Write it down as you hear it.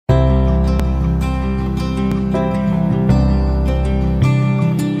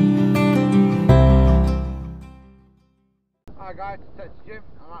Guys, Detectorist Jim.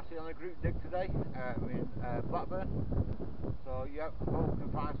 I'm actually on a group dig today. We're in Blackburn. So yeah, hope we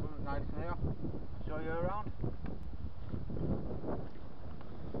can find something nice in here. I'll show you around.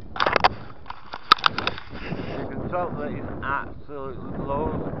 You can tell that there's absolutely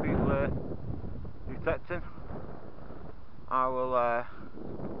loads of people here detecting. I will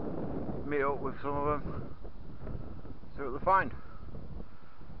meet up with some of them, see what they find.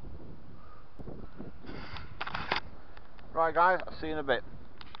 Right guys, I'll see you in a bit.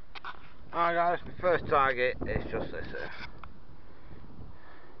 Alright guys, my first target is just this here.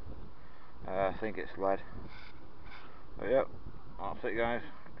 I think it's lead. But yep, that's it guys.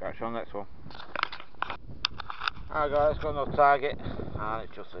 Catch you on the next one. Alright guys, got no target and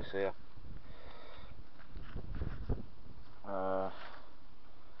it's just this here.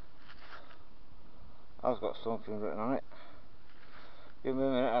 I've got something written on it. Give me a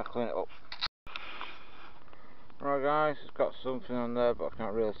minute, I'll clean it up. Right guys, it's got something on there but I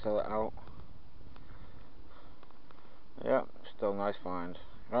can't really tell it out. Yep, still nice find.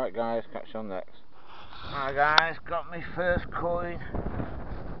 Right guys, catch you on next. Alright guys, got my first coin.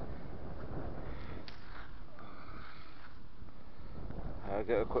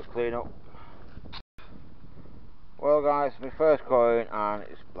 Get a quick clean up. Well guys, my first coin and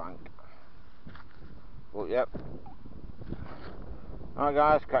it's blank. But yep. Alright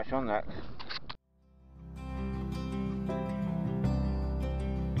guys, catch you on next.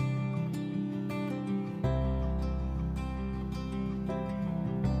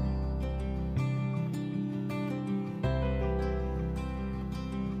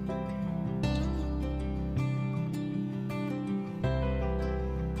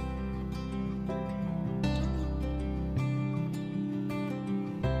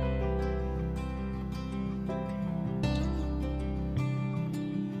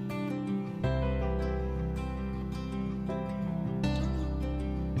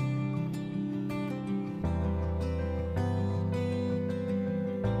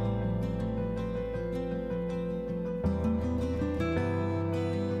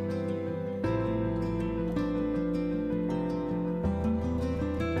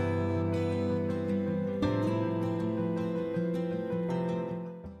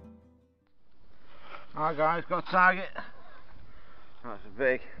 Alright guys, got a target. That's a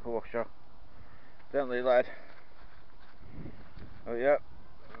big washer. Definitely lead. Oh yep,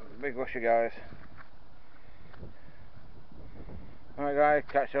 big washer guys. Alright guys,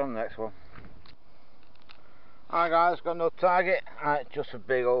 catch you on the next one. Alright guys, got no target and it's just a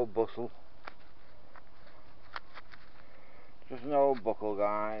big old bustle. Just an old buckle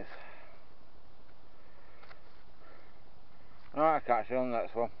guys. Alright, catch you on the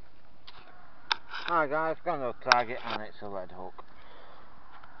next one. Alright guys, got no target and it's a lead hook.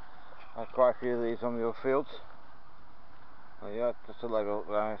 Had quite a few of these on the other fields. But yeah, just a lead hook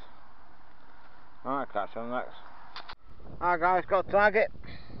guys. Alright, catch you on the next. Alright guys, got a target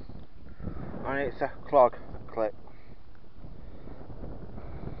and it's a clog clip.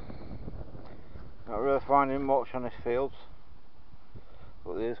 Not really finding much on this fields,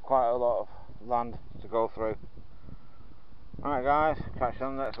 but there's quite a lot of land to go through. Alright guys, catch you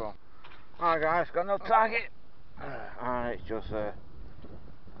on the next one. Alright guys, got no target and it's just yeah,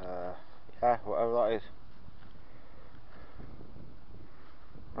 whatever that is.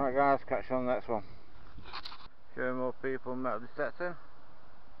 Alright guys, catch you on the next one. Showing more people metal detecting.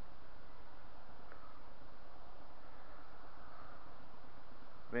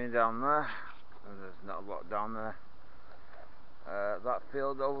 Been down there, and there's not a lot down there. That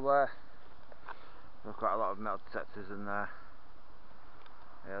field over there, there's quite a lot of metal detectors in there.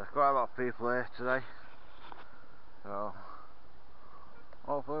 Yeah, there's quite a lot of people here today, so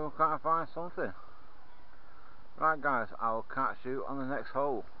hopefully we'll kind of find something. Right guys, I will catch you on the next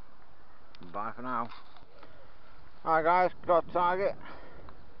hole. Bye for now. Alright guys, got a target.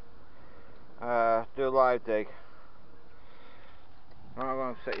 Do a live dig. Right, I'm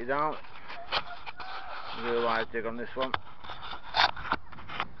going to set you down. Do a live dig on this one.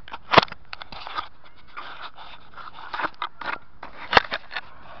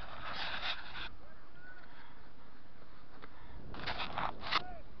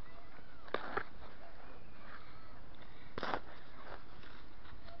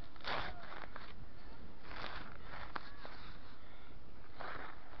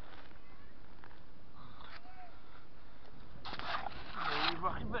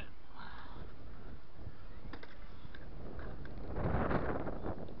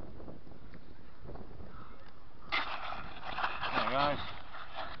 Guys,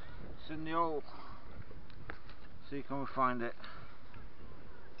 it's in the hole. See, can we find it?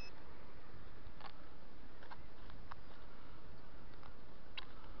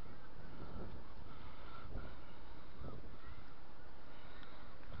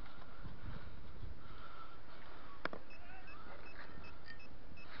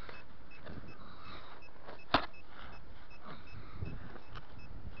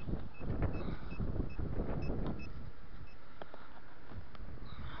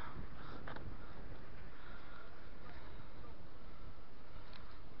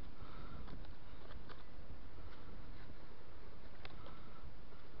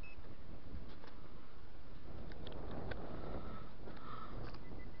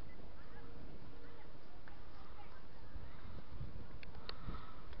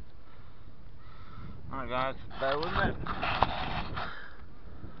 Alright guys, bear with me.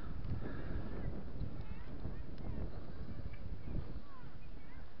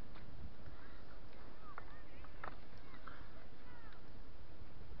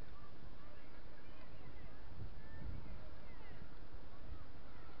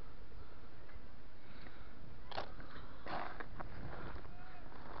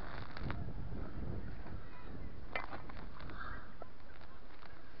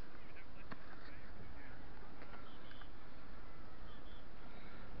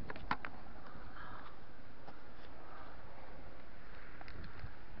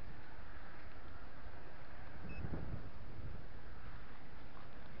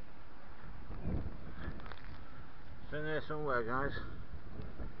 It's in here somewhere guys.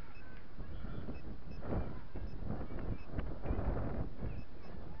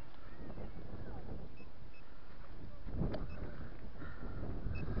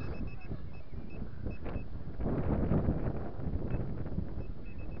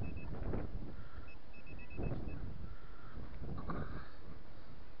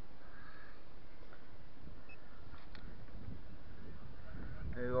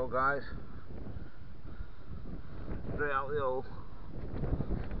 There you go guys. Straight out the hole.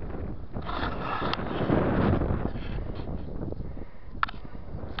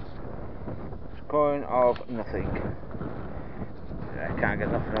 Coin of nothing. I can't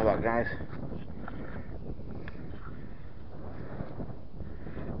get nothing of that guys.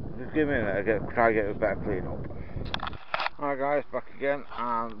 Just give me a minute, try to get a better clean up. Alright guys, back again,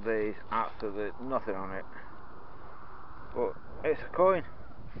 and there's absolutely nothing on it. But it's a coin,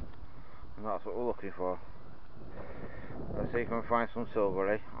 and that's what we're looking for. Let's see if we can find some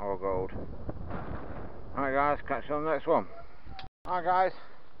silver or gold. Alright guys, catch you on the next one. Alright guys,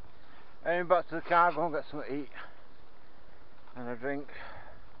 heading back to the car, go and get something to eat and a drink.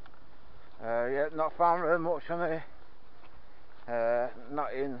 Yeah, not found really much on it.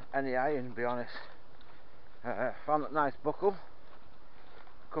 Not in any iron, to be honest. Found a nice buckle,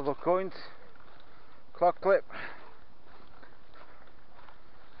 couple of coins, clock clip.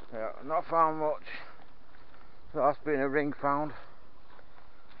 Yeah, not found much. So that's been a ring found.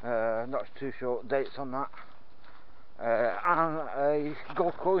 Not too sure dates on that. And a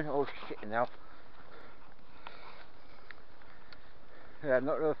gold coin. Oh shit now. Yeah,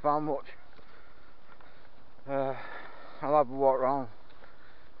 not really found much. I'll have a walk around,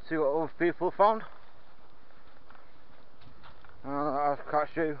 see what other people found. And I'll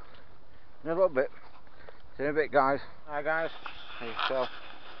catch you in a little bit. See you in a bit guys. Hi guys, so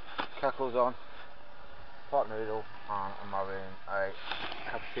cackles on, pot noodle, and I'm having a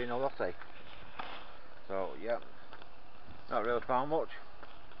cappuccino latte. So yeah, not really found much,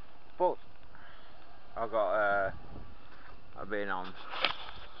 but I've been on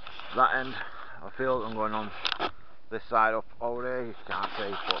that end of the field. I'm going on this side up over there. You can't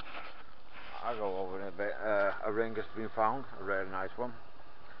see, but I'll go over in a bit. A ring has been found, a really nice one,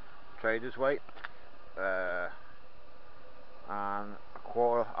 trader's weight, and a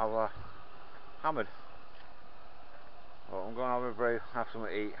quarter of a hammered. Well, I'm going to have a brew, have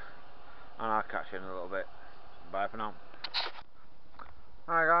something to eat, and I'll catch you in a little bit. Bye for now.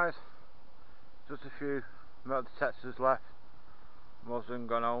 Alright guys, just a few metal detectors left. Most of them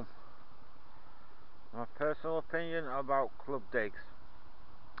gone home. My personal opinion about club digs.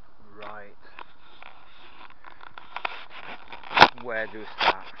 Right. Where do we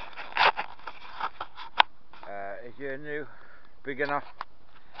start? If you're new, beginner,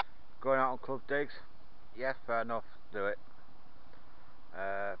 going out on club digs, yes, fair enough, do it.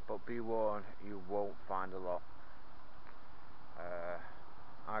 But be warned, you won't find a lot.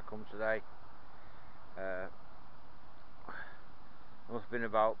 I come today. There must have been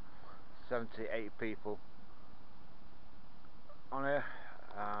about 70, 80 people on here,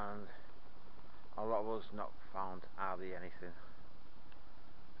 and a lot of us not found hardly anything.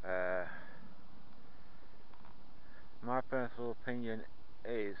 My personal opinion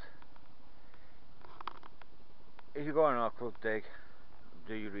is, if you're going on a club dig,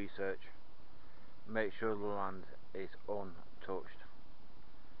 do your research. Make sure the land is untouched,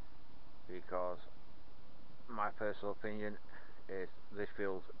 because my personal opinion is this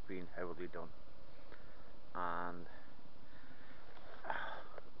field's been heavily done, and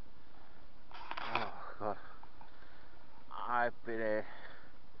oh god, I've been here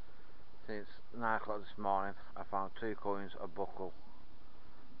since 9 o'clock this morning. I found 2 coins, a buckle.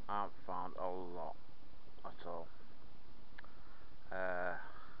 I haven't found a lot at all.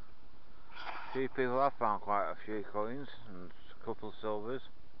 Few people have found quite a few coins and a couple of silvers.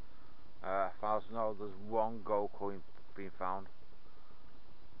 As far as I know, there's 1 gold coin being found.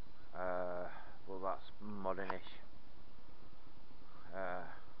 But well that's modernish.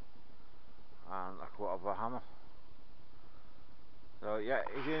 And a quarter of a hammer. So yeah,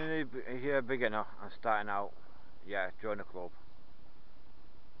 if you're a beginner and starting out, yeah, join a club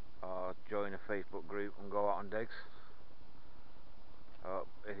or join a Facebook group and go out on digs.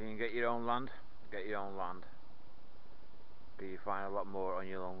 If you can get your own land, get your own land. You find a lot more on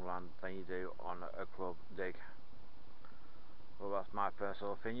your own land than you do on a club dig. Well, that's my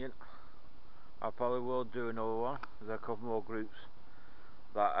personal opinion. I probably will do another one. There's a couple more groups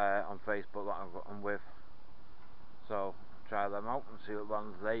that on Facebook that I'm with, so try them out and see what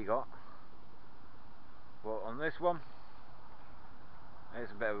ones they got. But on this one,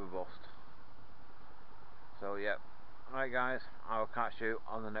 it's a bit of a bust. So yeah, right guys, I'll catch you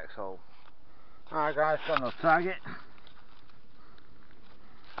on the next hole. Alright guys, got another target.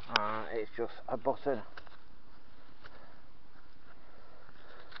 It's just a button.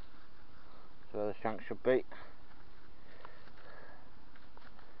 So the shank should be.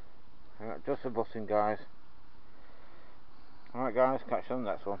 Just a button guys. Alright guys, catch you on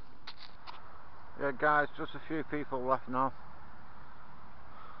the next one. Yeah guys, just a few people left now.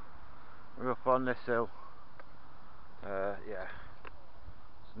 We're up on this hill. Yeah.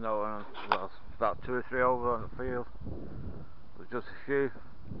 Snow and well, it's about 2 or 3 over on the field. There's just a few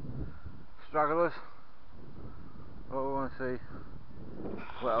stragglers. What we want to see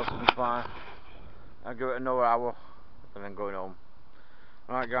what else we can find. I'll give it another hour and then going home.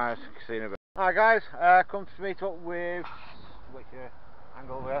 Alright guys, see you in a bit. Alright guys, come to meet up with which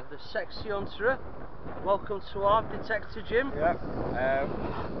angle there? The Sexy Hunter. Welcome to our Detector Jim. Yep.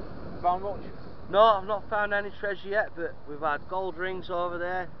 Found much? No, I've not found any treasure yet, but we've had gold rings over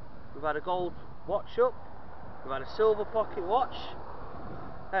there, we've had a gold watch up, we've had a silver pocket watch,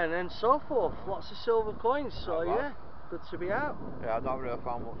 and then so forth. Lots of silver coins, so yeah, good to be out. Yeah, I've not really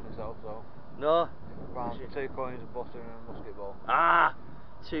found much myself, so. No. Found 2 coins, a butter and a musket ball. Ah,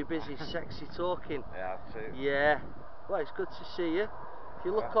 too busy sexy talking. Yeah, 2. Yeah, well it's good to see you. If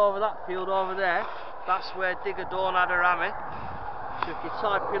you look over that field over there, that's where Digger Dawn had her hammer. So if you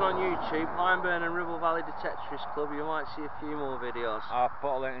type in on YouTube, Hyndburn and Ribble Valley Detectorist Club, you might see a few more videos. I'll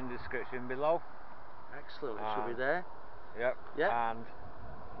put a link in the description below. Excellent, it should be there. Yep. Yep. And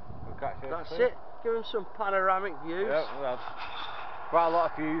we'll catch you. That's it. Give them some panoramic views. Yep, well, quite a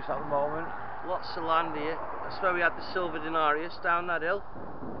lot of views at the moment. Lots of land here. That's where we had the silver denarius down that hill.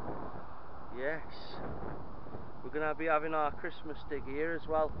 Yes. We're going to be having our Christmas dig here as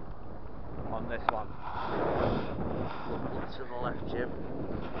well. On this one. Look to the left, Jim.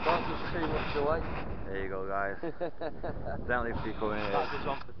 Don't give too much away. There you go, guys. Don't leave people in here. That goes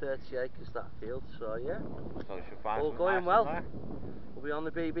on for 30 acres, that field, so yeah. So you should find all going well. We'll be on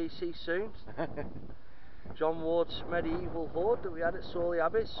the BBC soon. John Ward's medieval hoard that we had at Sawley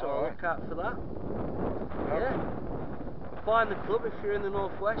Abbey, so look out for that. Yep. Yeah. Find the club if you're in the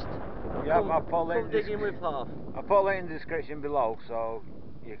northwest. Yeah, come digging with half. I'll put a link in the description below so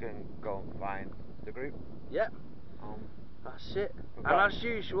you can go and find the group. Yep. That's it. And as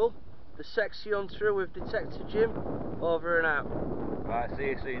usual, the Sexy Hunter with Detector Jim, over and out. Right, see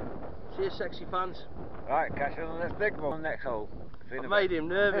you soon. See you sexy fans. Right, catch you on the next dig, on the next hole. I made him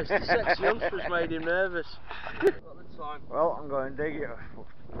nervous, the Sexy Hunter's made him nervous. Got the time. Well, I'm going to dig it,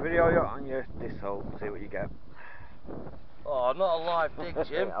 video you on your this hole, see what you get. Oh, not a live dig,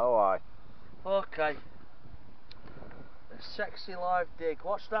 Jim. Oh, aye. Okay. A sexy live dig.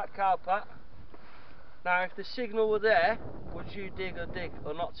 Watch that cow pat. Now, if the signal were there, would you dig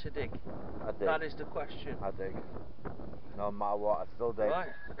or not to dig? I dig. That is the question. I dig. No matter what, I still dig. Right.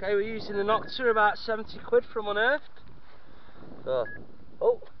 Okay, we're using the Nocta, about 70 quid from Unearthed. So,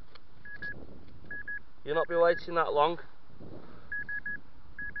 oh, you'll not be waiting that long.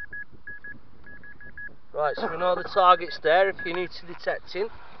 Right, so we know the target's there. If you're new to detecting,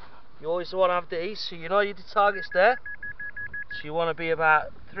 you always want to have the east, so you know your target's there. So you want to be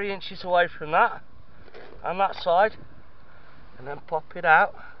about 3 inches away from that, and that side, and then pop it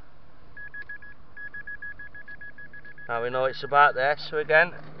out. Now we know it's about there, so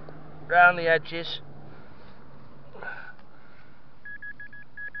again, round the edges.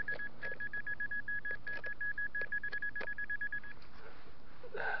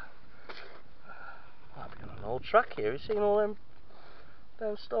 Old track here, you seen all them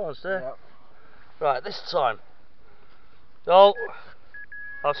stones there? Yep. Right, this time. Oh,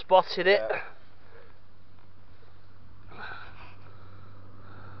 I've spotted it. Yep.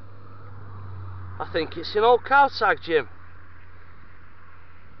 I think it's an old cow tag, Jim.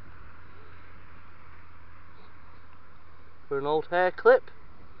 For an old hair clip.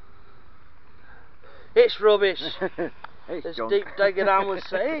 It's rubbish. It's As junk. Deep Digger Dan would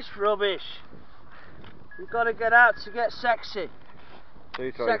say, it's rubbish. We've got to get out to get sexy.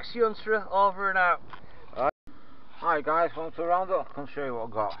 Sexy hunter over and out. Hi guys, welcome to Roundup. I'll show you what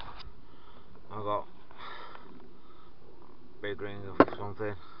I've got. I've got big rings of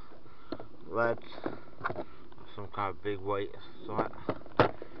something, lead, some kind of big weight, something.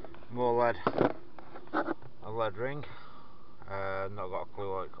 More lead, a lead ring. Not got a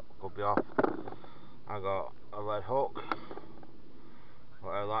clue what it could be off. I got a lead hook,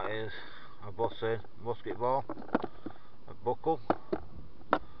 whatever that is, a button, musket ball, a buckle,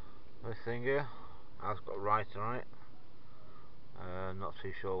 this thing here, has got writing on it, not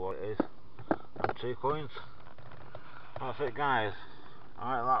too sure what it is, and 2 coins. That's it guys.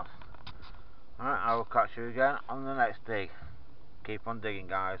 Alright, I will catch you again on the next dig. Keep on digging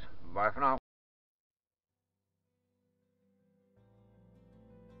guys. Bye for now.